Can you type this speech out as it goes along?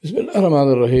بسم الله الرحمن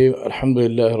الرحيم الحمد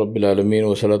لله رب العالمين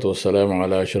والصلاة والسلام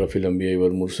على أشرف الأنبياء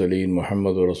والمرسلين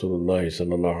محمد رسول الله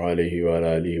صلى الله عليه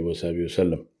وعلى آله وصحبه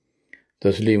وسلم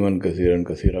تسليما كثيرا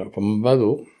كثيرا. From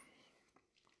Badu,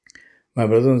 my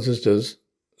brothers and sisters,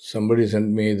 somebody sent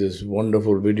me this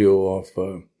wonderful video of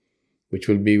which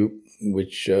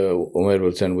Umar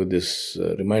will send with this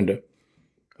reminder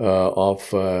of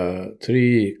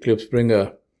three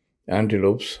Klipspringer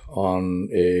antelopes on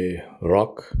a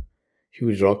rock,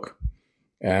 huge rock,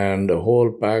 and a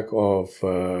whole pack of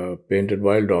painted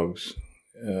wild dogs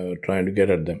trying to get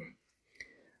at them.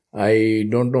 I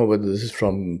don't know whether this is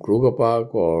from Kruger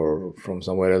Park or from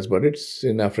somewhere else, but it's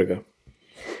in Africa.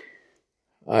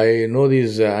 I know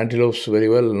these antelopes very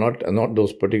well, not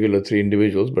those particular three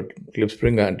individuals, but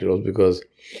Klipspringer antelopes, because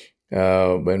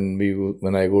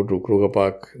when I go to Kruger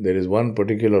Park, there is one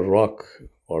particular rock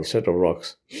or set of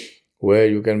rocks where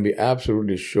you can be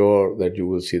absolutely sure that you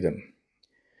will see them.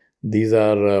 These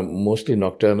are mostly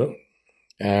nocturnal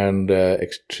and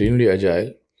extremely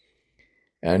agile.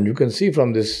 And you can see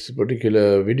from this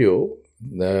particular video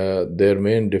their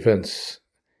main defense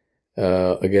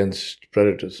against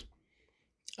predators.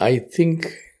 I think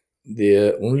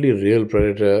the only real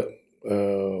predator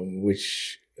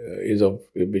which is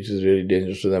really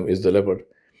dangerous to them is the leopard.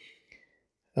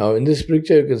 Now, in this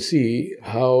picture, you can see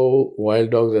how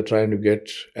wild dogs are trying to get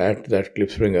at that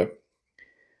Klipspringer.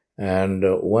 And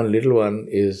one little one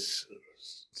is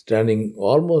standing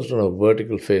almost on a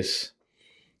vertical face.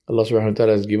 Allah subhanahu wa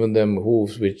ta'ala has given them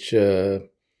hooves which are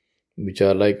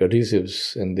like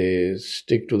adhesives, and they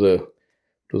stick to the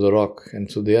rock,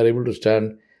 and so they are able to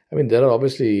stand. I mean, there are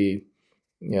obviously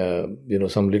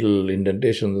some little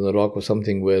indentations in the rock or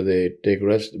something where they take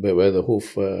rest, where the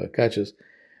hoof catches.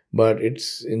 But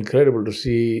it's incredible to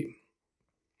see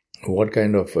what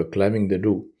kind of climbing they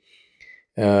do.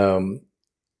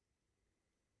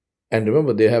 And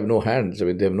remember, they have no hands. I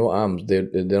mean, they have no arms. They're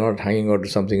not hanging out to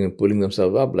something and pulling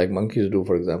themselves up like monkeys do,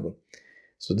 for example.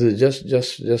 So this is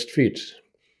just feet.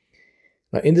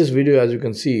 Now, in this video, as you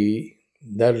can see,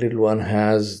 that little one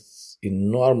has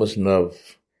enormous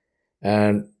nerve,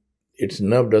 and its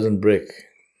nerve doesn't break.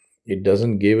 It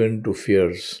doesn't give in to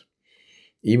fears,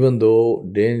 even though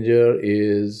danger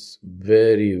is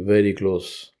very, very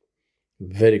close.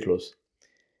 Very close.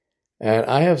 And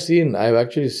I've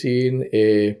actually seen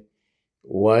a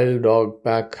wild dog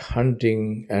pack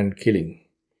hunting and killing.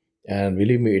 And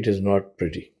believe me, it is not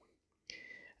pretty.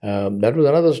 That was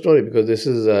another story, because this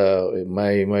is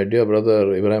my dear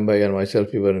brother Ibrahim Bhai and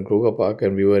myself. We were in Kruger Park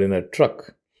and we were in a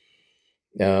truck.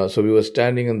 So we were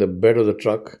standing in the bed of the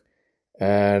truck.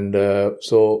 And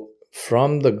so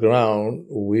from the ground,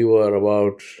 we were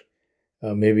about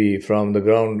maybe from the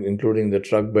ground, including the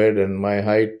truck bed and my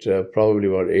height, probably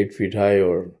about 8 feet high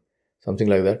or something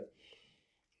like that.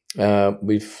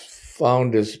 We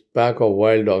found this pack of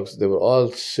wild dogs. They were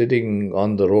all sitting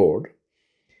on the road.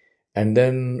 And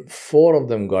then 4 of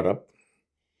them got up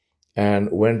and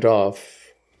went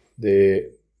off. They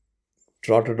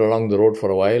trotted along the road for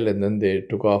a while, and then they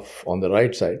took off on the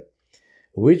right side,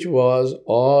 which was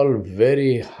all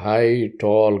very high,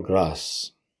 tall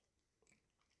grass.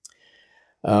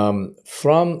 From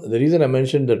the reason I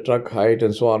mentioned the truck height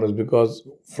and so on is because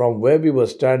from where we were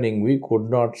standing, we could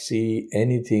not see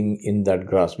anything in that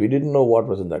grass. We didn't know what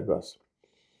was in that grass.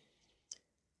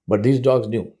 But these dogs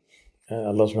knew.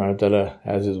 Allah subhanahu wa ta'ala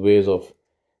has his ways of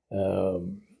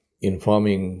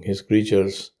informing his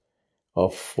creatures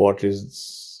of what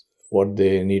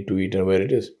they need to eat and where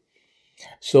it is.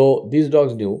 So these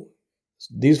dogs knew.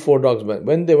 These 4 dogs,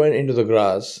 when they went into the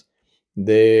grass,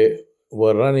 they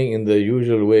were running in the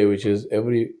usual way, which is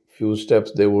every few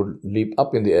steps they would leap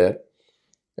up in the air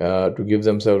to give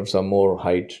themselves some more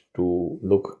height to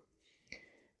look.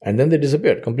 And then they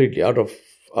disappeared completely out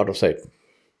of sight.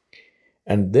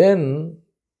 And then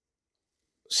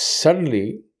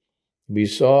suddenly we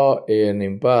saw an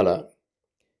impala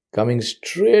coming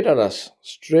straight at us,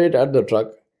 straight at the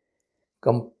truck,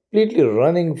 completely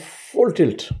running full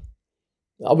tilt.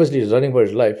 Obviously, it's running for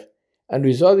its life. And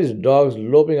we saw these dogs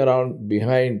loping along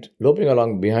behind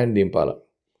the impala.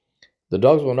 The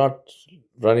dogs were not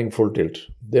running full tilt.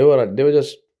 They were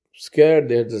just scared.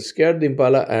 They had just scared the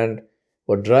impala and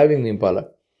were driving the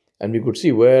impala. And we could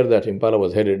see where that impala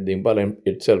was headed. The impala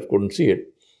itself couldn't see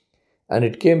it. And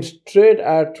it came straight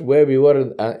at where we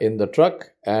were in the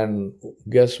truck. And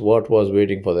guess what was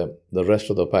waiting for them? The rest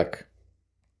of the pack.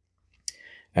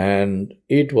 And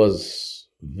it was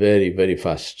very, very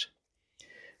fast.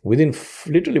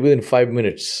 Literally within 5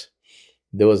 minutes,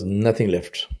 there was nothing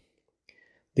left.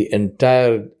 The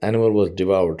entire animal was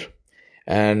devoured.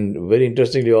 And very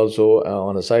interestingly also,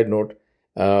 on a side note,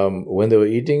 when they were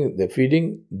eating, they're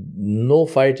feeding, no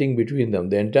fighting between them.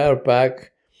 The entire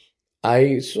pack,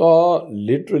 I saw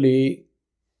literally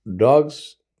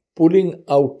dogs pulling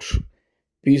out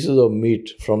pieces of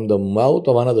meat from the mouth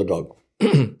of another dog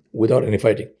without any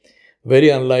fighting. Very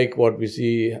unlike what we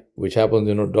see, which happens,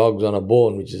 dogs on a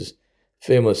bone, which is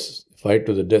famous, fight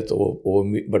to the death over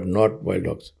meat, but not wild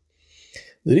dogs.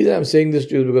 The reason I'm saying this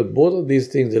to you is because both of these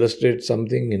things illustrate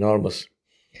something enormous,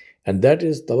 and that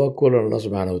is tawakkul on Allah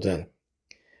subhanahu wa ta'ala.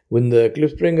 When the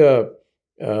Cliffspringer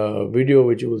video,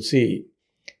 which you will see,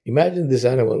 imagine this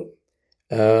animal.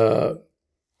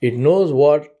 It knows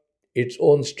what its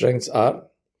own strengths are.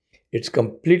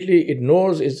 It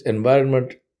knows its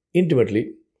environment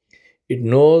intimately. It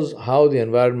knows how the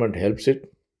environment helps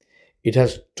it. It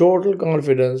has total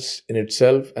confidence in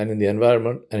itself and in the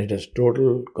environment, and it has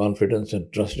total confidence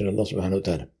and trust in Allah subhanahu wa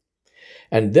ta'ala.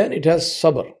 And then it has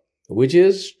sabr, which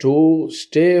is to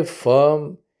stay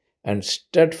firm and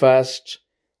steadfast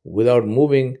without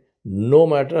moving, no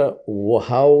matter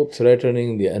how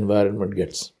threatening the environment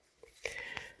gets.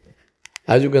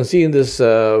 As you can see in this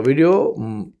video,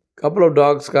 a couple of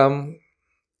dogs come,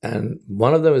 and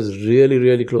one of them is really,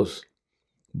 really close.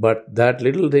 But that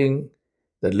little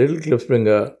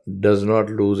Cliffspringer does not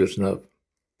lose its nerve.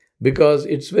 Because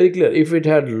it's very clear, if it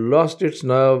had lost its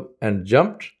nerve and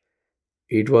jumped,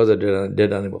 it was a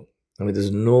dead animal. I mean,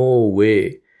 there's no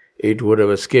way it would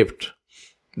have escaped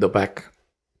the pack.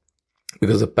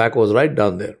 Because the pack was right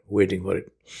down there, waiting for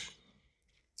it.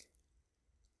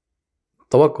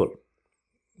 Tawakkul.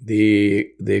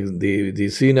 The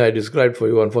scene I described for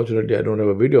you, unfortunately, I don't have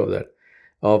a video of that,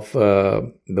 of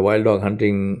the wild dog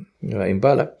hunting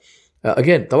impala.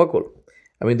 Again, tawakkul.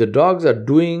 I mean, the dogs are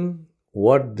doing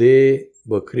what they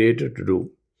were created to do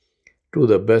to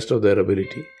the best of their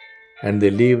ability, and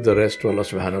they leave the rest to Allah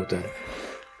subhanahu wa ta'ala.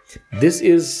 This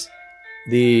is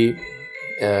the,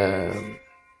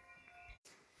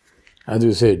 as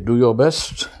you say, do your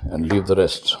best and leave the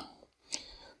rest.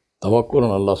 Tawakkul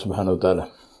on Allah subhanahu wa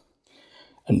ta'ala.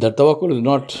 And that tawakkul is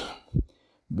not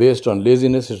based on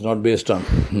laziness, it's not based on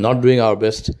not doing our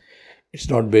best, it's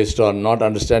not based on not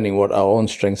understanding what our own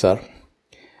strengths are,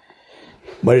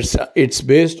 but it's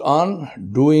based on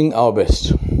doing our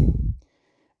best,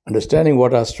 understanding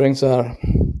what our strengths are,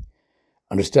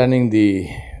 understanding the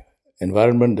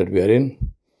environment that we are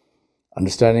in,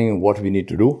 understanding what we need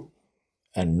to do,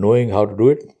 and knowing how to do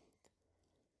it,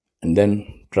 and then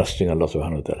trusting Allah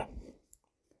subhanahu wa ta'ala.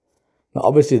 Now,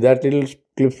 obviously, that little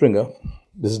Cliffspringer,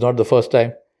 this is not the first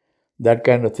time that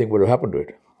kind of thing would have happened to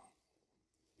it.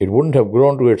 It wouldn't have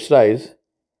grown to its size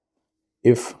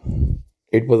if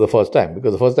it was the first time,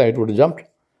 because the first time it would have jumped.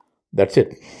 That's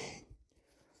it.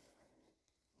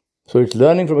 So it's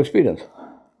learning from experience,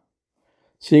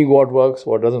 seeing what works,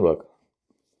 what doesn't work,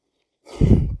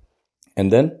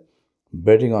 and then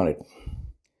betting on it,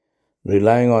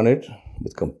 relying on it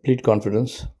with complete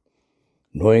confidence,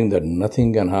 knowing that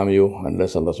nothing can harm you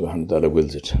unless Allah subhanahu wa ta'ala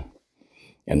wills it.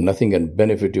 And nothing can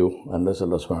benefit you unless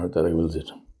Allah subhanahu wa ta'ala wills it.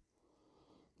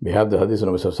 We have the hadith of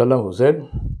Nabi sallallahu alaihi wasallam who said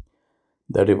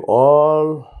that if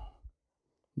all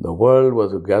the world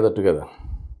was to gather together,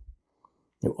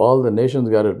 if all the nations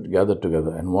gathered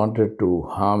together and wanted to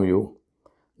harm you,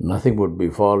 nothing would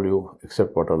befall you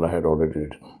except what Allah had already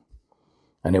written.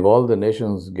 And if all the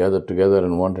nations gathered together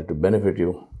and wanted to benefit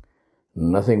you,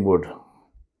 nothing would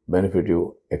benefit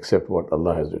you except what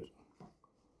Allah has written.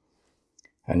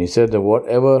 And he said that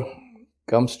whatever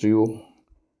comes to you,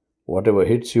 whatever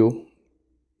hits you,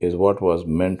 is what was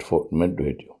meant to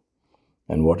hit you.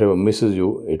 And whatever misses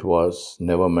you, it was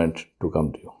never meant to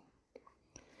come to you.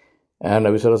 And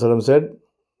Nabi sallallahu alaihi wasallam said,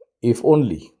 if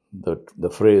only,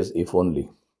 the phrase if only,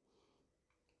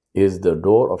 is the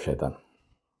door of shaitan.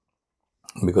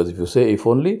 Because if you say if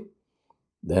only,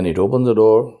 then it opens a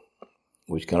door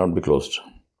which cannot be closed.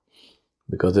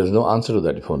 Because there is no answer to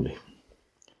that if only.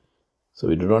 So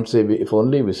we do not say if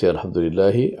only, we say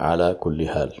Alhamdulillahi ala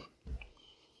kulli hal.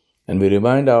 And we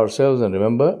remind ourselves and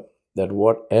remember that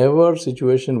whatever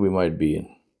situation we might be in,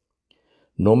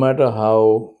 no matter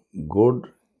how good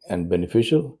and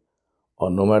beneficial, or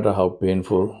no matter how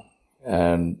painful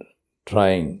and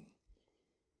trying,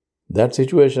 that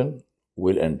situation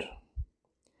will end.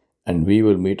 And we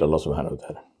will meet Allah subhanahu wa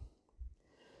ta'ala.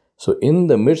 So in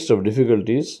the midst of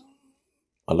difficulties,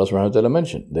 Allah subhanahu wa ta'ala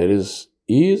mentioned, there is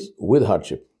ease with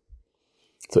hardship.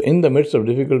 So in the midst of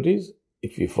difficulties,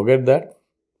 if we forget that,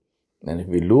 and if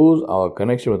we lose our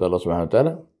connection with Allah subhanahu wa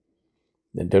ta'ala,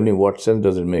 then tell me what sense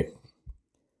does it make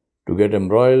to get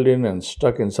embroiled in and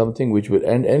stuck in something which will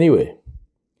end anyway,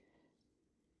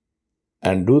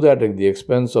 and do that at the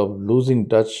expense of losing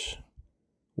touch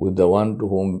with the one to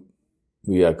whom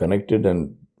we are connected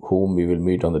and whom we will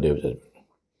meet on the Day of Judgment.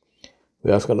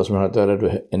 We ask Allah subhanahu wa ta'ala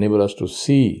to enable us to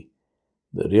see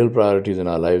the real priorities in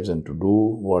our lives and to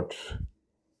do what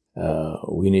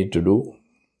we need to do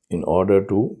in order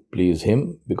to please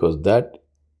Him, because that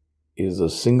is a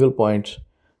single point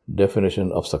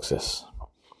definition of success.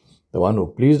 The one who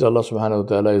pleased Allah subhanahu wa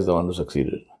ta'ala is the one who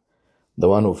succeeded. The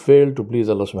one who failed to please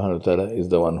Allah subhanahu wa ta'ala is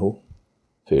the one who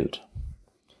failed.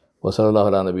 وصلى الله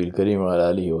على نبي الكريم وعلى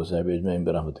آله وصحبه أجمعين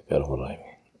برحمتك يا أرحم الراحمين.